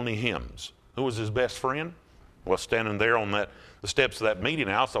the Olney Hymns. Who was his best friend? Well, standing there on the steps of that meeting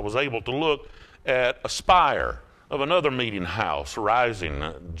house, I was able to look at a spire of another meeting house rising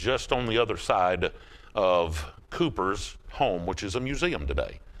just on the other side of Cowper's home, which is a museum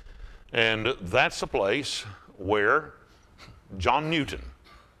today. And that's a place where John Newton,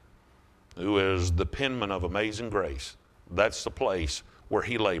 who is the penman of Amazing Grace, that's the place where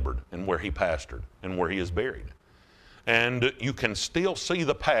he labored and where he pastored and where he is buried. And you can still see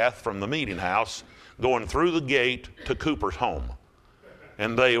the path from the meeting house going through the gate to Cowper's home.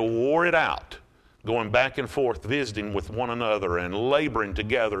 And they wore it out, going back and forth, visiting with one another and laboring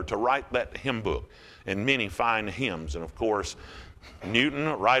together to write that hymn book and many fine hymns. And of course, Newton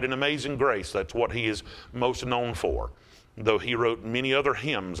writing Amazing Grace, that's what he is most known for. Though he wrote many other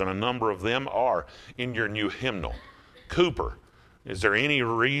hymns, and a number of them are in your new hymnal. Cowper, is there any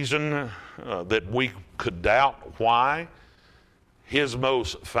reason that we could doubt why his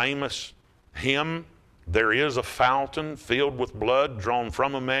most famous hymn, "There is a fountain filled with blood drawn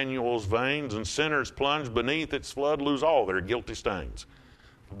from Emmanuel's veins, and sinners plunged beneath its flood lose all their guilty stains"?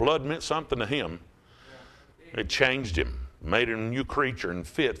 Blood meant something to him. It changed him, made him a new creature and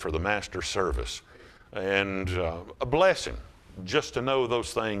fit for the master's service. And a blessing just to know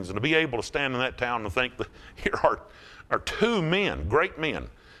those things and to be able to stand in that town and think that here are two men, great men,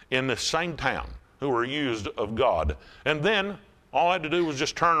 in this same town who were used of God. And then all I had to do was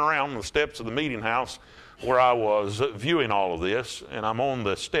just turn around on the steps of the meeting house where I was viewing all of this, and I'm on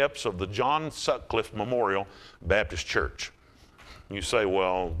the steps of the John Sutcliffe Memorial Baptist Church. You say,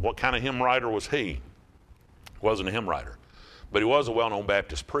 well, what kind of hymn writer was he? He wasn't a hymn writer, but he was a well-known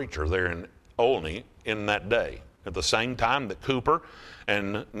Baptist preacher there in Olney in that day. At the same time that Cowper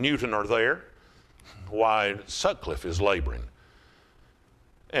and Newton are there, why Sutcliffe is laboring.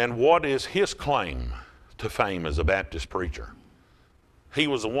 And what is his claim to fame as a Baptist preacher? He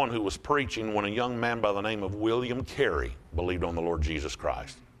was the one who was preaching when a young man by the name of William Carey believed on the Lord Jesus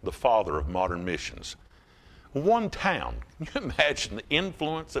Christ, the father of modern missions. One town, can you imagine the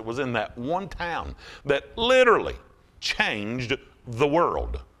influence that was in that one town that literally changed the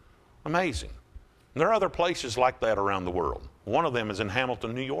world? Amazing. There are other places like that around the world. One of them is in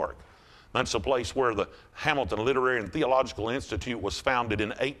Hamilton, New York. That's a place where the Hamilton Literary and Theological Institute was founded in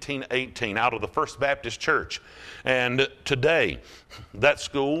 1818 out of the First Baptist Church. And today, that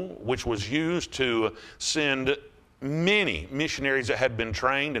school, which was used to send many missionaries that had been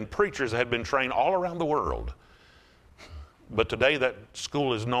trained and preachers that had been trained all around the world. But today that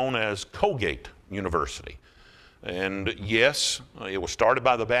school is known as Colgate University. And yes, it was started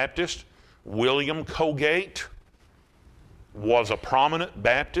by the Baptist. William Colgate was a prominent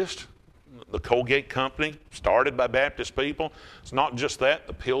Baptist. The Colgate Company, started by Baptist people. It's not just that.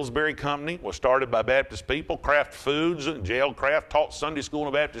 The Pillsbury Company was started by Baptist people. Kraft Foods, J.L. Kraft taught Sunday school in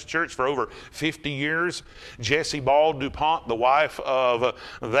a Baptist church for over 50 years. Jessie Ball DuPont, the wife of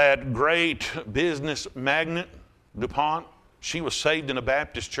that great business magnate, DuPont, She was saved in a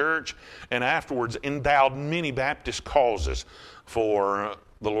Baptist church and afterwards endowed many Baptist causes for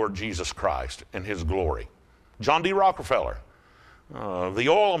the Lord Jesus Christ and his glory. John D. Rockefeller, the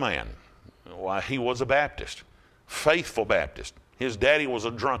oil man, why, he was a Baptist, faithful Baptist. His daddy was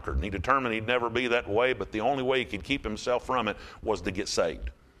a drunkard, and he determined he'd never be that way, but the only way he could keep himself from it was to get saved.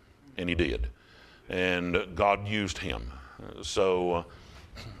 And he did. And God used him. So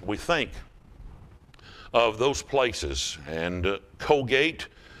we think of those places. And Colgate,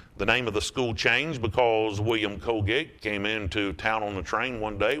 the name of the school changed because William Colgate came into town on the train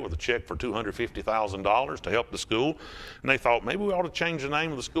one day with a check for $250,000 to help the school. And they thought, maybe we ought to change the name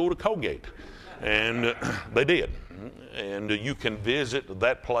of the school to Colgate. And they did. And you can visit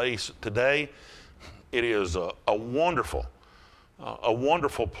that place today. It is a wonderful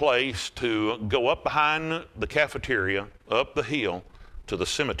place to go up behind the cafeteria, up the hill to the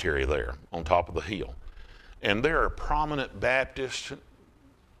cemetery there on top of the hill. And there are prominent Baptists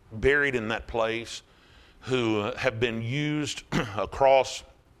buried in that place who have been used across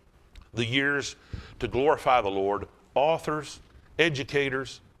the years to glorify the Lord. Authors,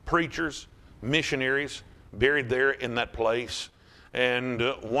 educators, preachers, missionaries buried there in that place. And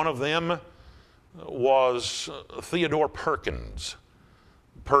one of them was Theodore Perkins.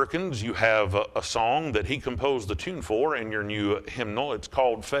 Perkins, you have a song that he composed the tune for in your new hymnal. It's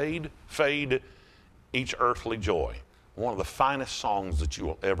called Fade, Fade, Each Earthly Joy. One of the finest songs that you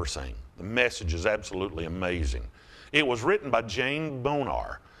will ever sing. The message is absolutely amazing. It was written by Jane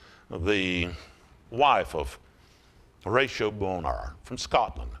Bonar, the wife of Horatio Bonar from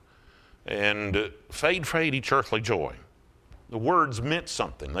Scotland. And fade, fade, each earthly joy. The words meant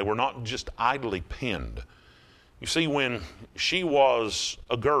something. They were not just idly penned. You see, when she was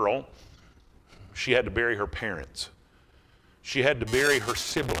a girl, she had to bury her parents. She had to bury her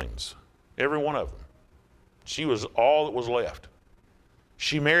siblings, every one of them. She was all that was left.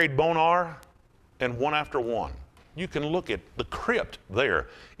 She married Bonar, and one after one. You can look at the crypt there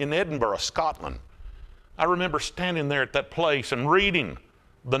in Edinburgh, Scotland. I remember standing there at that place and reading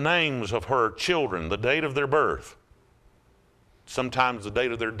the names of her children, the date of their birth. Sometimes the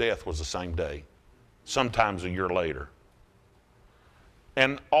date of their death was the same day, sometimes a year later.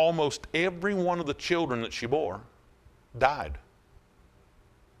 And almost every one of the children that she bore died.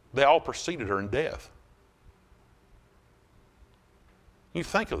 They all preceded her in death. You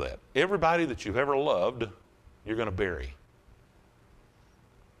think of that. Everybody that you've ever loved, you're going to bury.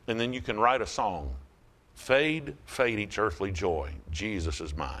 And then you can write a song. Fade, fade each earthly joy. Jesus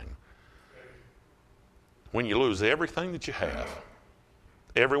is mine. When you lose everything that you have,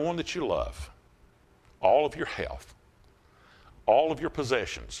 everyone that you love, all of your health, all of your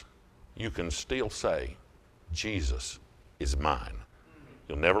possessions, you can still say, Jesus is mine.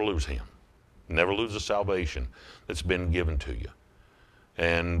 You'll never lose him. Never lose the salvation that's been given to you.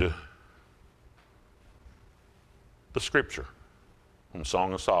 And the scripture from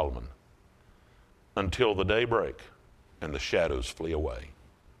Song of Solomon, until the day break and the shadows flee away,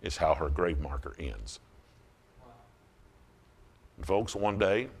 is how her grave marker ends. And folks, one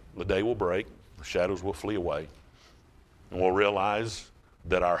day, the day will break, the shadows will flee away, and we'll realize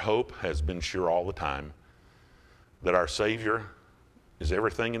that our hope has been sure all the time, that our Savior is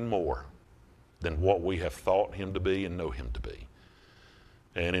everything and more than what we have thought him to be and know him to be.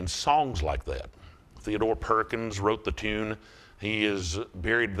 And in songs like that, Theodore Perkins wrote the tune. He is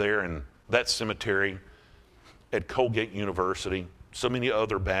buried there in that cemetery at Colgate University, so many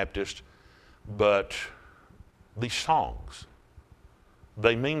other Baptists. But these songs,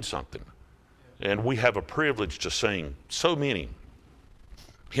 they mean something. And we have a privilege to sing so many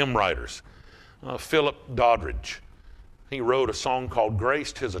hymn writers. Philip Doddridge, he wrote a song called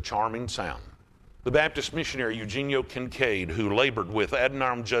Grace, 'Tis a Charming Sound. The Baptist missionary Eugenio Kincaid, who labored with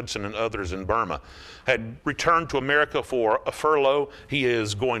Adoniram Judson and others in Burma, had returned to America for a furlough. He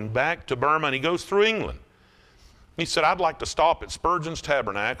is going back to Burma, and he goes through England. He said, I'd like to stop at Spurgeon's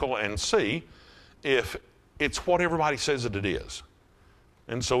Tabernacle and see if it's what everybody says that it is.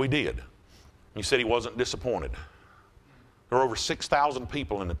 And so he did. He said he wasn't disappointed. There were over 6,000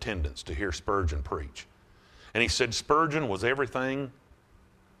 people in attendance to hear Spurgeon preach. And he said Spurgeon was everything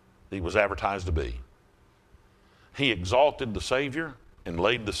he was advertised to be. He exalted the Savior and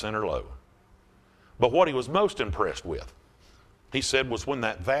laid the sinner low. But what he was most impressed with, he said, was when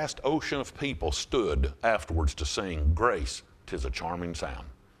that vast ocean of people stood afterwards to sing, Grace, 'Tis a Charming Sound.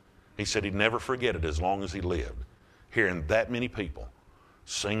 He said he'd never forget it as long as he lived, hearing that many people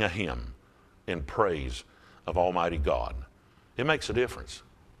sing a hymn in praise of Almighty God. It makes a difference.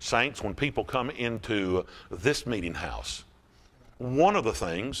 Saints, when people come into this meeting house, one of the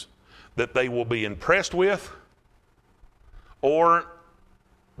things that they will be impressed with or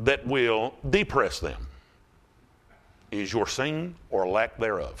that will depress them is your singing or lack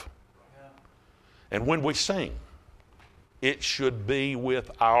thereof. And when we sing, it should be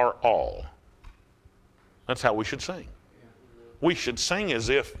with our all. That's how we should sing. We should sing as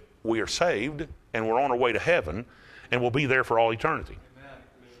if we are saved and we're on our way to heaven and we'll be there for all eternity.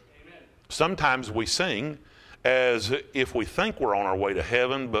 Sometimes we sing as if we think we're on our way to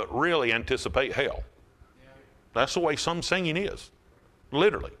heaven but really anticipate hell. That's the way some singing is,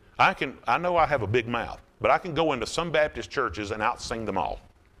 literally. I know I have a big mouth, but I can go into some Baptist churches and out-sing them all.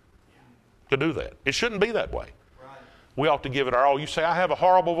 To do that. It shouldn't be that way. We ought to give it our all. You say, I have a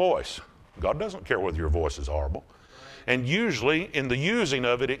horrible voice. God doesn't care whether your voice is horrible. And usually, in the using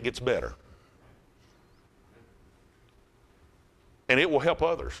of it, it gets better. And it will help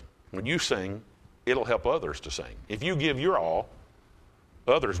others. When you sing, it'll help others to sing. If you give your all,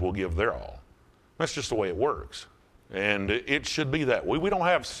 others will give their all. That's just the way it works. And it should be that way. We don't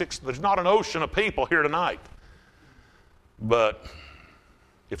have there's not an ocean of people here tonight. But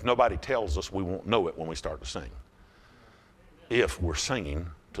if nobody tells us, we won't know it when we start to sing. If we're singing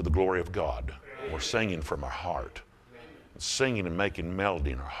to the glory of God, we're singing from our heart, singing and making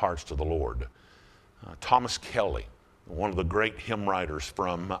melody in our hearts to the Lord. Thomas Kelly, one of the great hymn writers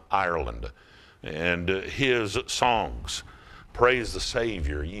from Ireland, and his songs, Praise the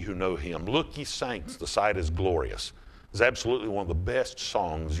Savior, ye who know him, Look ye saints, the sight is glorious, is absolutely one of the best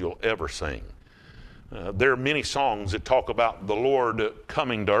songs you'll ever sing. There are many songs that talk about the Lord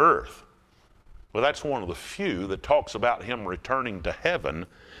coming to earth. Well, that's one of the few that talks about him returning to heaven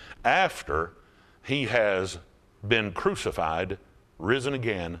after he has been crucified, risen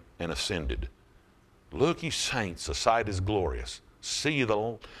again, and ascended. Look, ye saints, the sight is glorious. See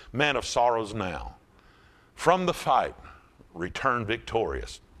the man of sorrows now. From the fight, return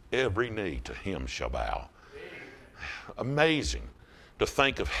victorious. Every knee to him shall bow. Amazing to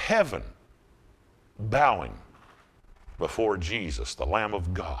think of heaven bowing before Jesus, the Lamb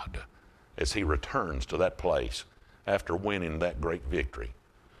of God, as he returns to that place after winning that great victory.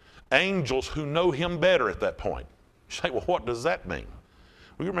 Angels who know him better at that point. You say, well, what does that mean?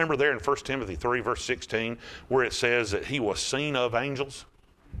 Well, you remember there in 1 Timothy 3, verse 16, where it says that he was seen of angels?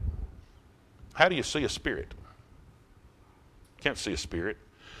 How do you see a spirit? Can't see a spirit.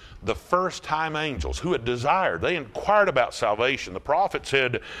 The first time angels who had desired, they inquired about salvation. The prophets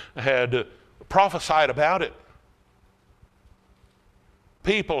had prophesied about it.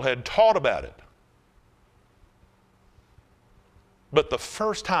 People had taught about it. But the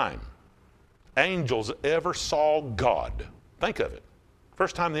first time angels ever saw God, think of it,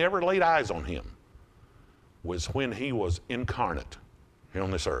 first time they ever laid eyes on him was when he was incarnate here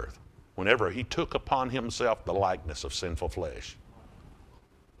on this earth, whenever he took upon himself the likeness of sinful flesh.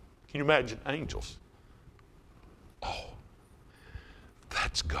 Can you imagine angels? Oh,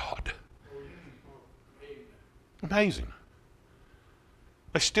 that's God. Amazing.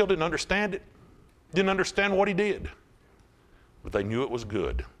 They still didn't understand it, didn't understand what he did. But they knew it was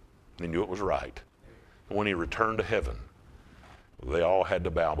good. They knew it was right. And when he returned to heaven, they all had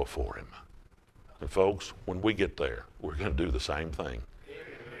to bow before him. And folks, when we get there, we're going to do the same thing.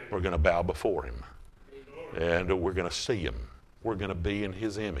 We're going to bow before him. And we're going to see him. We're going to be in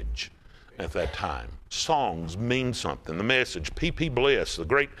his image at that time. Songs mean something. The Message, P.P. Bliss, the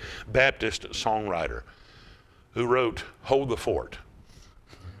great Baptist songwriter who wrote Hold the Fort.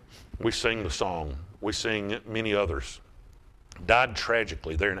 We sing the song. We sing many others. Died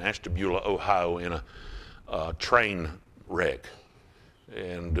tragically there in Ashtabula, Ohio in a train wreck.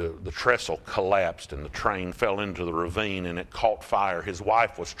 And the trestle collapsed and the train fell into the ravine and it caught fire. His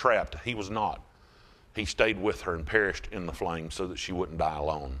wife was trapped. He was not. He stayed with her and perished in the flames so that she wouldn't die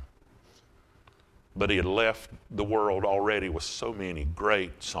alone. But he had left the world already with so many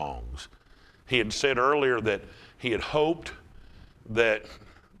great songs. He had said earlier that he had hoped that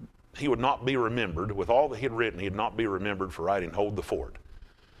he would not be remembered. With all that he had written, he would not be remembered for writing Hold the Fort.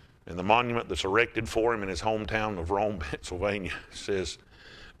 And the monument that's erected for him in his hometown of Rome, Pennsylvania, says,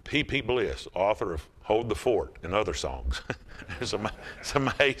 P.P. Bliss, author of Hold the Fort and other songs. It's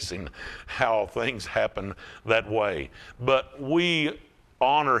amazing how things happen that way. But we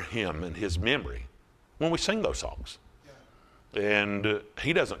honor him and his memory when we sing those songs. And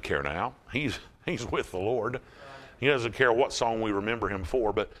he doesn't care now. He's with the Lord. He doesn't care what song we remember him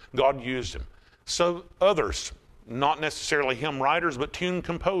for, but God used him. So others, not necessarily hymn writers, but tune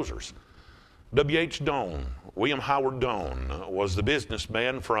composers. W.H. Doane, William Howard Doane, was the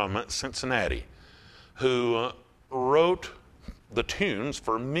businessman from Cincinnati who wrote the tunes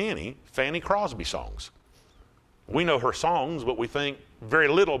for many Fanny Crosby songs. We know her songs, but we think very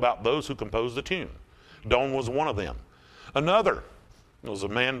little about those who composed the tune. Doane was one of them. Another was a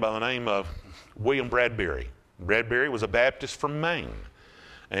man by the name of William Bradbury. Bradbury was a Baptist from Maine,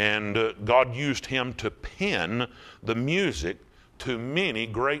 and God used him to pen the music to many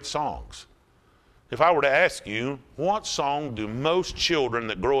great songs. If I were to ask you, what song do most children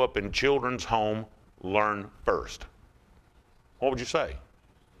that grow up in children's home learn first? What would you say?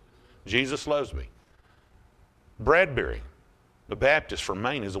 Jesus Loves Me. Bradbury, the Baptist from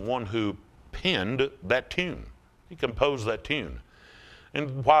Maine, is the one who penned that tune. He composed that tune.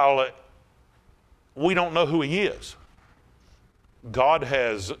 And while we don't know who he is, God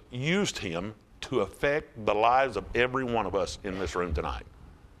has used him to affect the lives of every one of us in this room tonight.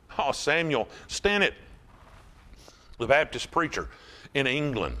 Oh, Samuel Stennett, the Baptist preacher in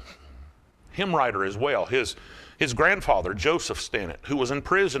England, hymn writer as well. His grandfather, Joseph Stennett, who was in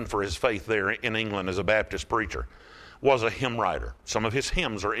prison for his faith there in England as a Baptist preacher, was a hymn writer. Some of his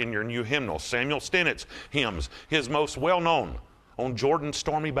hymns are in your new hymnal. Samuel Stennett's hymns, his most well-known, On Jordan's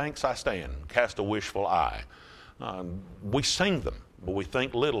Stormy Banks I Stand, Cast a Wishful Eye. We sing them, but we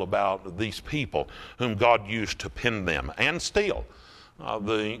think little about these people whom God used to pen them. Anne Steele,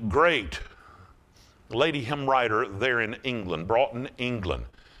 the great lady hymn writer there in England, Broughton, England.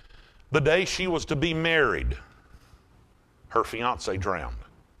 The day she was to be married, her fiancé drowned.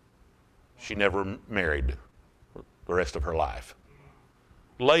 She never married the rest of her life.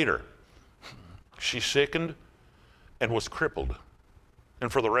 Later, she sickened and was crippled.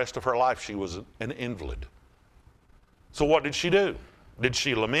 And for the rest of her life, she was an invalid. So what did she do? Did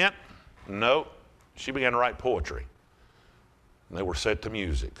she lament? No. She began to write poetry. And they were set to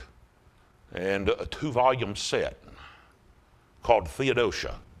music. And a 2-volume set called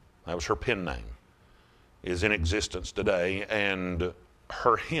Theodosia, that was her pen name, is in existence today. And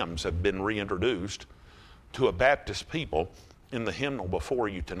her hymns have been reintroduced to a Baptist people in the hymnal before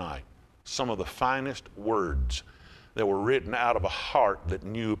you tonight. Some of the finest words that were written out of a heart that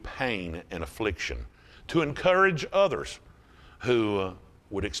knew pain and affliction, to encourage others who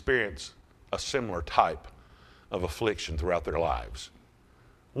would experience a similar type of affliction throughout their lives.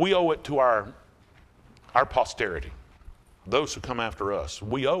 We owe it to our posterity, those who come after us.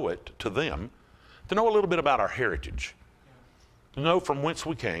 We owe it to them to know a little bit about our heritage, to know from whence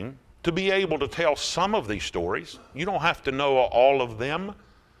we came, to be able to tell some of these stories. You don't have to know all of them,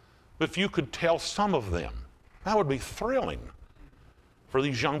 but if you could tell some of them, that would be thrilling for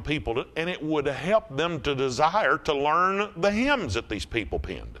these young people, and it would help them to desire to learn the hymns that these people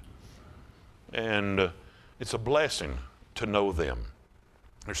penned. And it's a blessing to know them.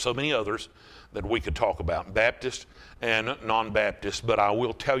 There's so many others that we could talk about, Baptist and non-Baptist, but I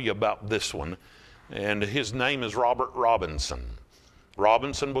will tell you about this one, and his name is Robert Robinson.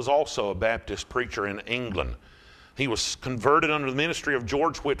 Robinson was also a Baptist preacher in England. He was converted under the ministry of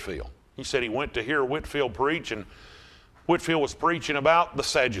George Whitefield. He said he went to hear Whitefield preach, and Whitefield was preaching about the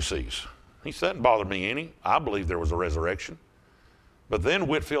Sadducees. He said, "That didn't bother me any. I believe there was a resurrection." But then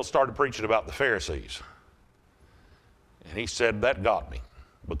Whitefield started preaching about the Pharisees. And he said, "That got me,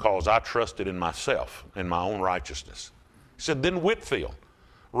 because I trusted in myself and my own righteousness." He said, then Whitefield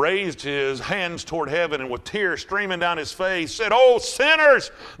raised his hands toward heaven and with tears streaming down his face said, "Oh, sinners,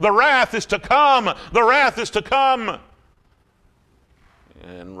 the wrath is to come. The wrath is to come."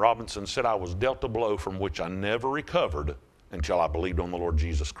 And Robinson said, "I was dealt a blow from which I never recovered until I believed on the Lord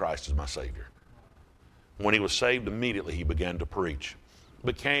Jesus Christ as my Savior." When he was saved, immediately he began to preach.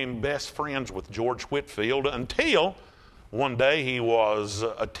 Became best friends with George Whitefield until one day he was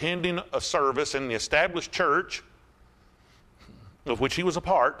attending a service in the established church of which he was a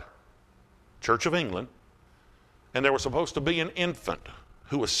part, Church of England, and there was supposed to be an infant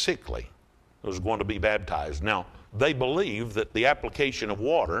who was sickly who was going to be baptized. Now, they believe that the application of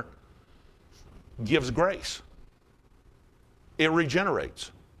water gives grace. It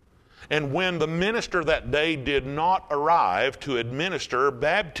regenerates. And when the minister that day did not arrive to administer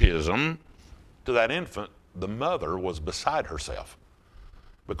baptism to that infant, the mother was beside herself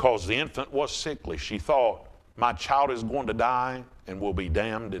because the infant was sickly. She thought, "My child is going to die and will be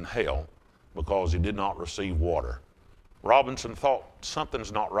damned in hell because he did not receive water." Robinson thought,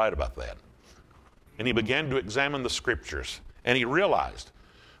 something's not right about that. And he began to examine the scriptures, and he realized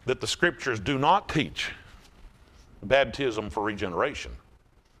that the scriptures do not teach baptism for regeneration,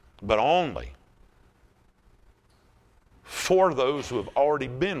 but only for those who have already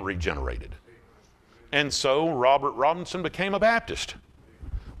been regenerated. And so Robert Robinson became a Baptist.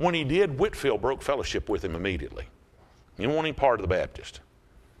 When he did, Whitefield broke fellowship with him immediately. He didn't want any part of the Baptist.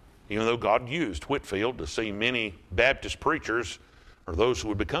 Even though God used Whitefield to see many Baptist preachers, or those who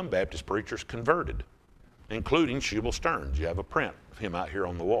would become Baptist preachers, converted, including Shubal Stearns. You have a print of him out here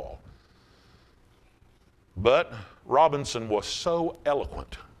on the wall. But Robinson was so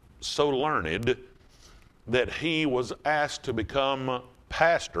eloquent, so learned, that he was asked to become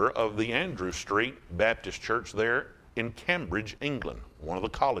pastor of the Andrew Street Baptist Church there in Cambridge, England, one of the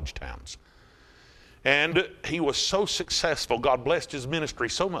college towns. And he was so successful, God blessed his ministry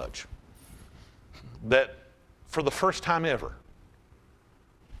so much, that for the first time ever,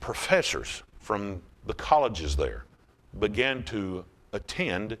 professors from the colleges there began to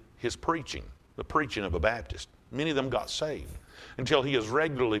attend his preaching, the preaching of a Baptist. Many of them got saved until he is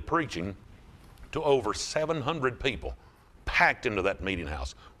regularly preaching to over 700 people packed into that meeting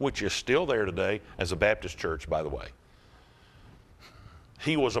house, which is still there today as a Baptist church, by the way.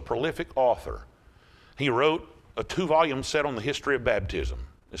 He was a prolific author. He wrote a 2-volume set on the history of baptism.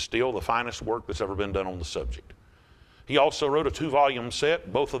 It's still the finest work that's ever been done on the subject. He also wrote a 2-volume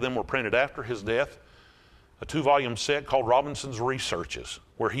set, both of them were printed after his death, a 2-volume set called Robinson's Researches,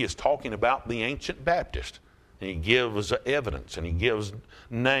 where he is talking about the ancient Baptist. And he gives evidence and he gives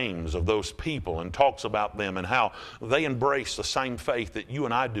names of those people and talks about them and how they embrace the same faith that you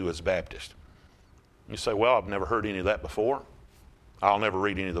and I do as Baptists. You say, well, I've never heard any of that before. I'll never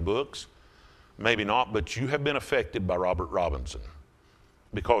read any of the books. Maybe not, but you have been affected by Robert Robinson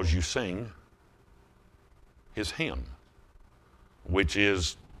because you sing his hymn, which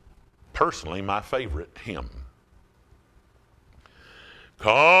is personally my favorite hymn.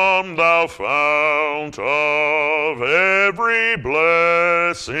 Come, thou fount of every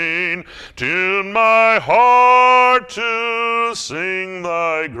blessing, tune my heart to sing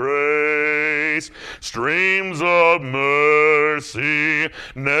thy grace. Streams of mercy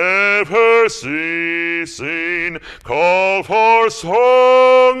never ceasing, call for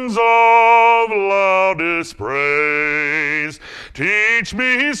songs of loudest praise. Teach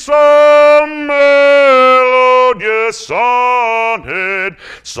me some melodious sonnet,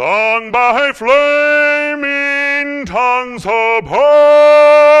 sung by flaming tongues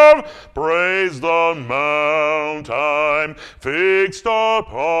above. Praise the mount I'm fixed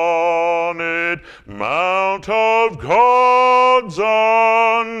upon it, mount of God's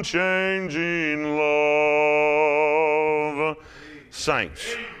unchanging love.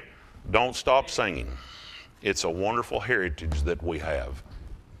 Saints, don't stop singing. It's a wonderful heritage that we have.